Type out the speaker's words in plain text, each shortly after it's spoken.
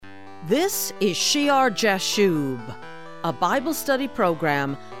This is Shear Jashub, a Bible study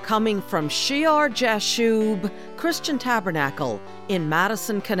program coming from Shear Jashub Christian Tabernacle in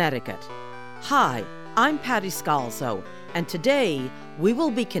Madison, Connecticut. Hi, I'm Patty Scalzo, and today we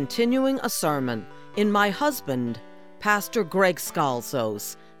will be continuing a sermon in my husband, Pastor Greg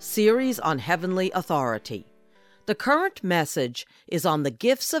Scalzo's series on heavenly authority. The current message is on the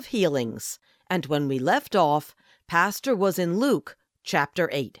gifts of healings, and when we left off, Pastor was in Luke chapter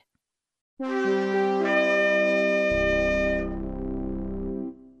 8.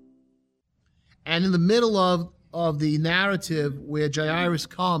 And in the middle of the narrative where Jairus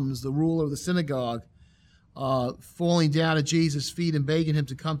comes, the ruler of the synagogue, falling down at Jesus' feet and begging him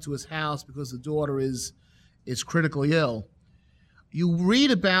to come to his house because the daughter is critically ill, you read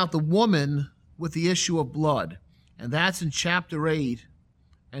about the woman with the issue of blood, and that's in chapter 8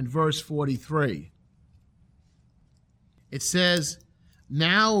 and verse 43. It says,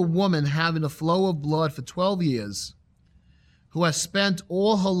 "Now a woman having a flow of blood for 12 years, who has spent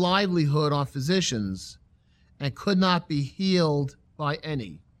all her livelihood on physicians and could not be healed by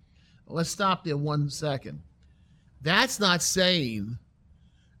any." Let's stop there 1 second. That's not saying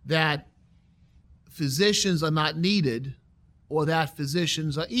that physicians are not needed or that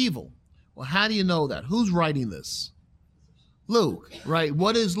physicians are evil. Well, how do you know that? Who's writing this? Luke, right?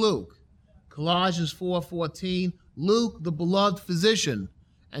 What is Luke? Colossians 4:14, Luke, the beloved physician,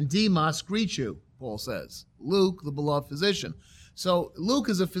 and Demas greet you, Paul says. Luke, the beloved physician. So Luke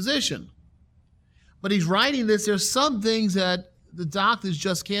is a physician. But he's writing this. There's some things that the doctors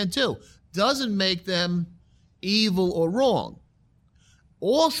just can't do. Doesn't make them evil or wrong.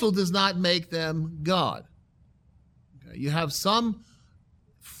 Also does not make them God. Okay? You have some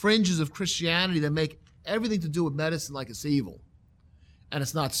fringes of Christianity that make everything to do with medicine like it's evil. And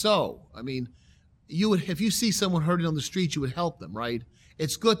it's not so. I mean, if you see someone hurting on the street, you would help them, right?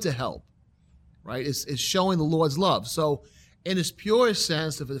 It's good to help, right? It's showing the Lord's love. So in its purest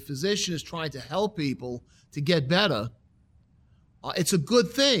sense, if a physician is trying to help people to get better, it's a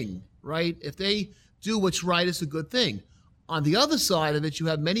good thing, right? If they do what's right, it's a good thing. On the other side of it, you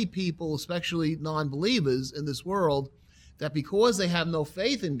have many people, especially non-believers in this world, that because they have no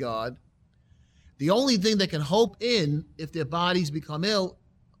faith in God, the only thing they can hope in if their bodies become ill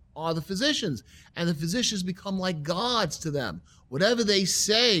are the physicians. And the physicians become like gods to them. Whatever they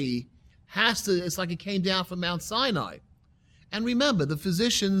say it's like it came down from Mount Sinai. And remember, the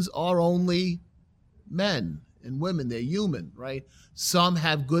physicians are only men and women. They're human, right? Some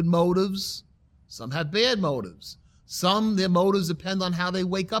have good motives. Some have bad motives. Some, their motives depend on how they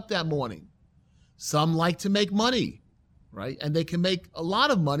wake up that morning. Some like to make money, right? And they can make a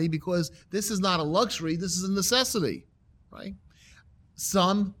lot of money because this is not a luxury. This is a necessity, right?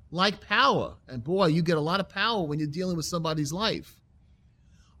 Some like power. And boy, you get a lot of power when you're dealing with somebody's life.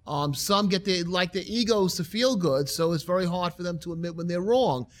 Some like their egos to feel good, so it's very hard for them to admit when they're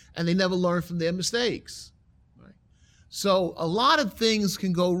wrong, and they never learn from their mistakes. Right? So a lot of things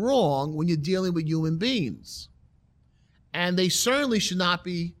can go wrong when you're dealing with human beings. And they certainly should not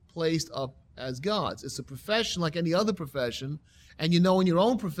be placed up as gods. It's a profession like any other profession, and in your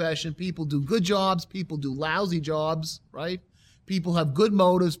own profession, people do good jobs, people do lousy jobs, right? People have good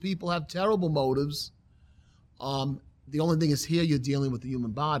motives, people have terrible motives. The only thing is here you're dealing with the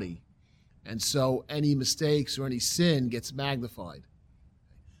human body. And so any mistakes or any sin gets magnified.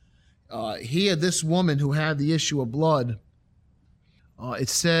 Here, this woman who had the issue of blood, it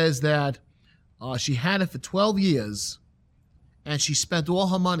says that she had it for 12 years, and she spent all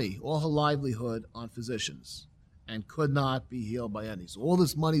her money, all her livelihood on physicians, and could not be healed by any. So all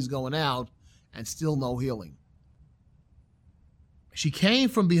this money's going out, and still no healing. She came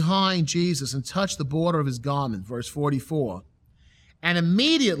from behind Jesus and touched the border of his garment, verse 44. And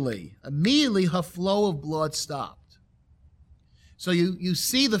immediately her flow of blood stopped. So you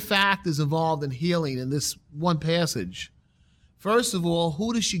see the factors involved in healing in this one passage. First of all,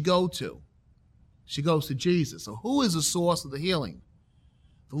 who does she go to? She goes to Jesus. So who is the source of the healing?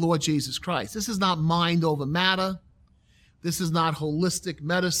 The Lord Jesus Christ. This is not mind over matter. This is not holistic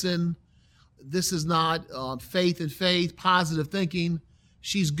medicine. This is not faith in faith, positive thinking.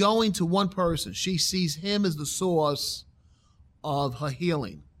 She's going to one person. She sees him as the source of her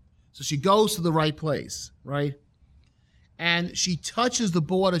healing. So she goes to the right place, right? And she touches the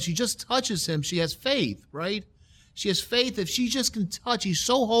border. She just touches him. She has faith, right? She has faith if she just can touch. He's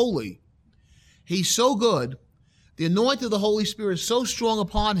so holy. He's so good. The anointing of the Holy Spirit is so strong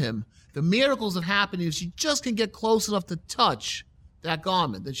upon him. The miracles that happen if she just can get close enough to touch that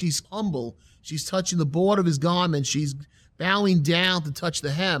garment. That she's humble. She's touching the border of his garment. She's bowing down to touch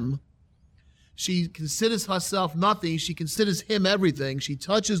the hem. She considers herself nothing. She considers him everything. She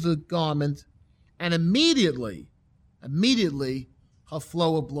touches the garment, and immediately, her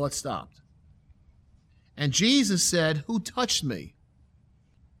flow of blood stopped. And Jesus said, "Who touched me?"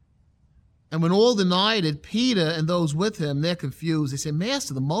 And when all denied it, Peter and those with him, they're confused. They say,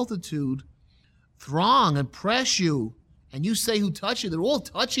 "Master, the multitude throng and press you, and you say, 'Who touched you?'" They're all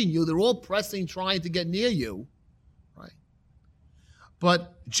touching you. They're all pressing, trying to get near you. Right? But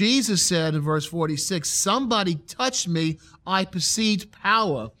Jesus said in verse 46, "Somebody touched me. I perceived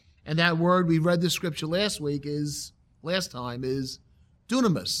power." And that word we read the scripture last time is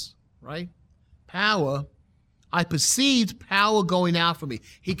dunamis, right? Power. I perceived power going out from me.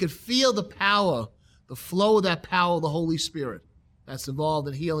 He could feel the power, the flow of that power of the Holy Spirit that's involved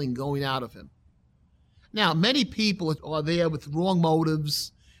in healing going out of him. Now, many people are there with wrong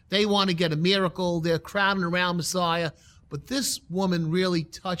motives. They want to get a miracle. They're crowding around Messiah. But this woman really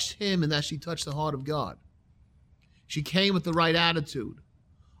touched him in that she touched the heart of God. She came with the right attitude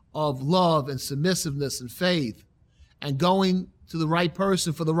of love and submissiveness and faith and going to the right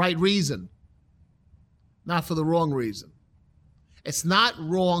person for the right reason, not for the wrong reason. It's not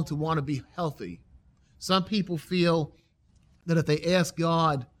wrong to want to be healthy. Some people feel that if they ask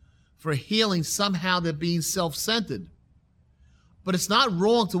God for healing, somehow they're being self-centered. But it's not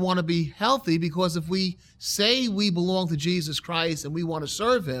wrong to want to be healthy, because if we say we belong to Jesus Christ and we want to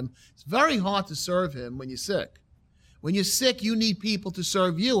serve him, it's very hard to serve him when you're sick. When you're sick, you need people to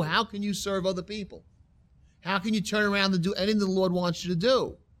serve you. How can you serve other people? How can you turn around and do anything the Lord wants you to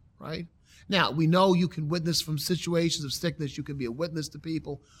do, right? Now, we know you can witness from situations of sickness. You can be a witness to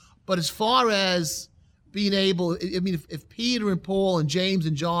people. But as far as being able, I mean, if Peter and Paul and James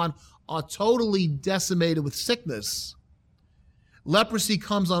and John are totally decimated with sickness, leprosy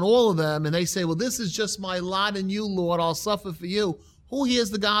comes on all of them, and they say, well, this is just my lot in you, Lord. I'll suffer for you. Who hears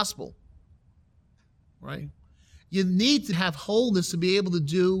the gospel, right? You need to have wholeness to be able to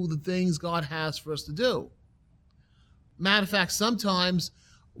do the things God has for us to do. Matter of fact, sometimes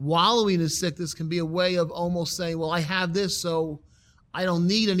wallowing in sickness can be a way of almost saying, well, I have this, so I don't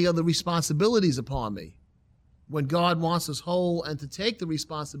need any other responsibilities upon me. When God wants us whole and to take the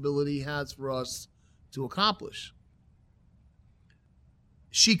responsibility he has for us to accomplish.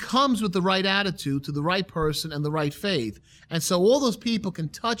 She comes with the right attitude to the right person and the right faith. And so all those people can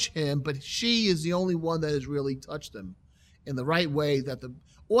touch him, but she is the only one that has really touched him in the right way, that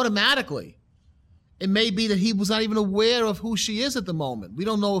automatically. It may be that he was not even aware of who she is at the moment. We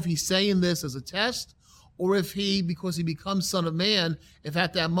don't know if he's saying this as a test, or if he, because he becomes Son of Man, if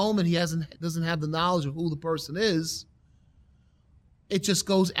at that moment he doesn't have the knowledge of who the person is, it just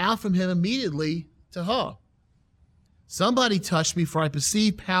goes out from him immediately to her. Somebody touched me, for I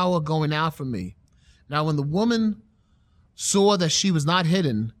perceived power going out from me. Now when the woman saw that she was not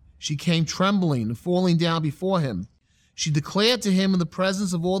hidden, she came trembling and falling down before him. She declared to him in the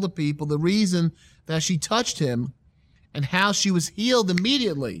presence of all the people the reason that she touched him and how she was healed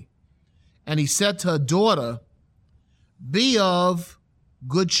immediately. And he said to her, daughter, be of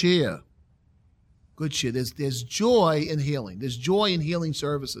good cheer. Good cheer. There's joy in healing. There's joy in healing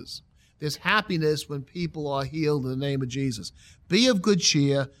services. There's happiness when people are healed in the name of Jesus. Be of good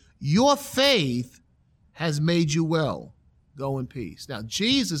cheer. Your faith has made you well. Go in peace. Now,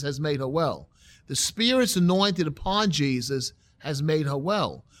 Jesus has made her well. The Spirit's anointed upon Jesus has made her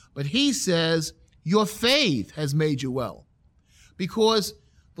well. But he says, your faith has made you well. Because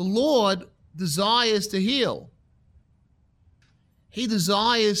the Lord desires to heal. He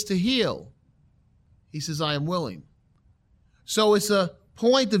desires to heal. He says, I am willing. So it's a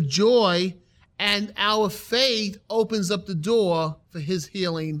point of joy, and our faith opens up the door for his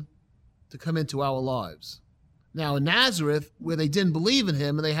healing to come into our lives. Now in Nazareth, where they didn't believe in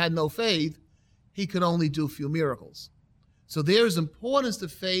him and they had no faith, he could only do a few miracles. So there is importance to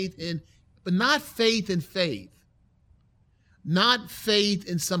faith but not faith in faith. Not faith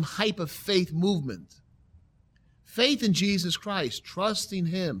in some hyper faith movement. Faith in Jesus Christ, trusting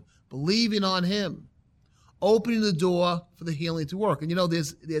him, believing on him, opening the door for the healing to work. And you know,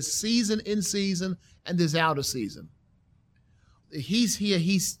 there's season in season and there's out of season. He's here,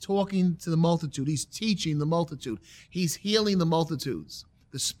 he's talking to the multitude, he's teaching the multitude, he's healing the multitudes.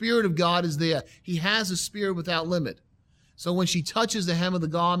 The Spirit of God is there. He has a spirit without limit. So when she touches the hem of the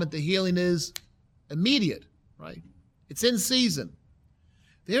garment, the healing is immediate, right? It's in season.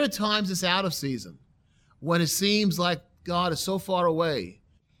 There are times it's out of season, when it seems like God is so far away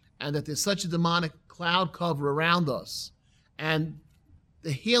and that there's such a demonic cloud cover around us and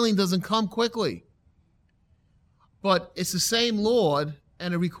the healing doesn't come quickly. But it's the same Lord,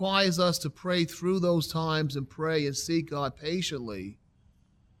 and it requires us to pray through those times and pray and seek God patiently.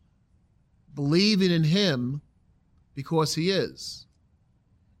 believing in him because he is.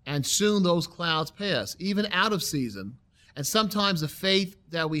 And soon those clouds pass, even out of season. And sometimes the faith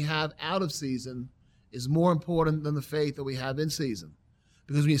that we have out of season is more important than the faith that we have in season.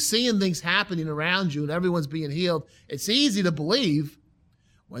 Because when you're seeing things happening around you and everyone's being healed, it's easy to believe.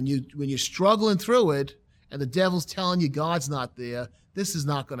 When you're struggling through it and the devil's telling you God's not there, this is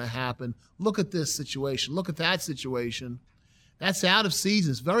not going to happen. Look at this situation. Look at that situation. That's out of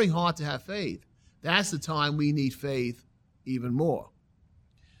season. It's very hard to have faith. That's the time we need faith even more.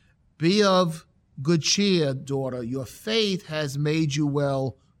 Be of good cheer, daughter. Your faith has made you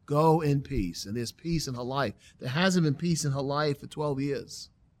well. Go in peace. And there's peace in her life. There hasn't been peace in her life for 12 years.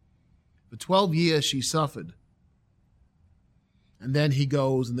 For 12 years, she suffered. And then he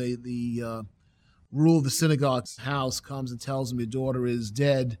goes, and the ruler of the synagogue's house comes and tells him your daughter is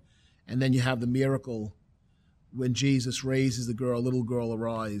dead. And then you have the miracle when Jesus raises the girl, little girl,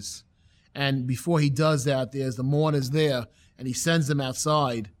 arise. And before he does that, there's the mourners there, and he sends them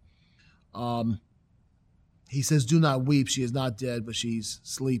outside. He says, do not weep. She is not dead, but she's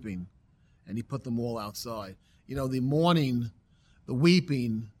sleeping. And he put them all outside. You know, the mourning, the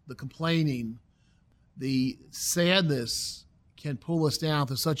weeping, the complaining, the sadness can pull us down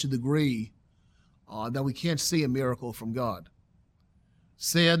to such a degree that we can't see a miracle from God.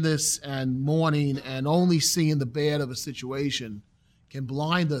 Sadness and mourning and only seeing the bad of a situation can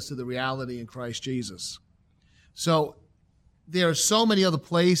blind us to the reality in Christ Jesus. So there are so many other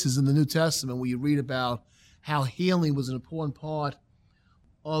places in the New Testament where you read about how healing was an important part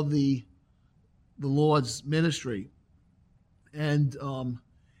of the Lord's ministry. And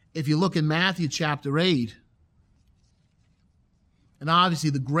if you look in Matthew chapter 8, and obviously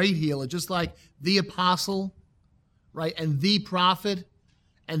the great healer, just like the apostle, right, and the prophet,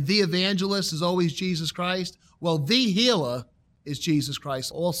 and the evangelist is always Jesus Christ, well, the healer is Jesus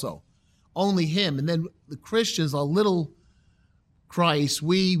Christ also. Only him. And then the Christians are little Christ.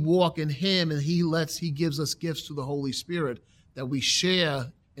 We walk in him, and he gives us gifts through the Holy Spirit that we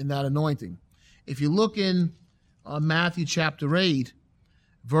share in that anointing. If you look in Matthew chapter 8,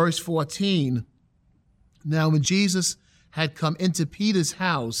 verse 14, now when Jesus had come into Peter's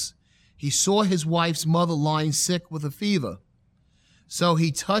house, he saw his wife's mother lying sick with a fever. So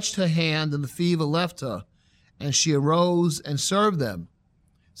he touched her hand, and the fever left her, and she arose and served them.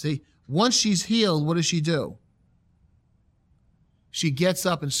 See, once she's healed, what does she do? She gets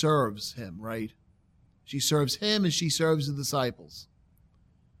up and serves him, right? She serves him and she serves the disciples.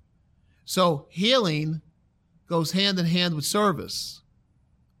 So healing goes hand in hand with service.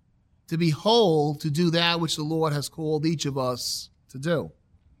 To be whole, to do that which the Lord has called each of us to do.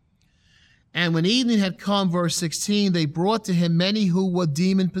 And when evening had come, verse 16, they brought to him many who were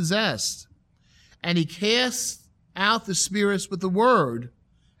demon-possessed. And he cast out the spirits with the word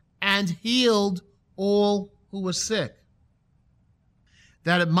and healed all who were sick,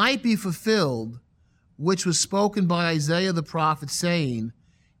 that it might be fulfilled, which was spoken by Isaiah the prophet, saying,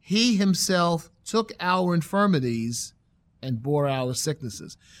 he himself took our infirmities and bore our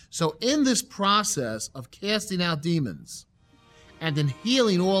sicknesses. So in this process of casting out demons and in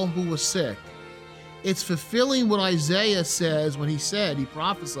healing all who were sick, it's fulfilling what Isaiah says when he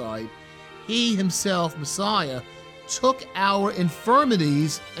prophesied, he himself, Messiah, took our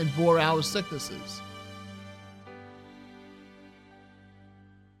infirmities and bore our sicknesses.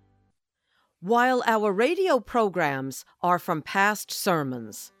 While our radio programs are from past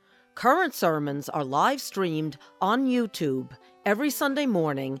sermons, current sermons are live streamed on YouTube every Sunday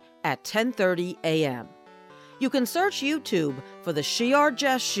morning at 10:30 a.m. You can search YouTube for the Shear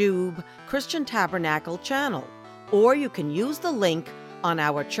Jashub Christian Tabernacle channel, or you can use the link on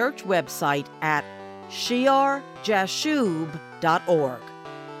our church website at shearjashub.org.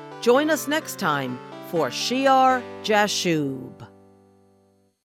 Join us next time for Shear Jashub.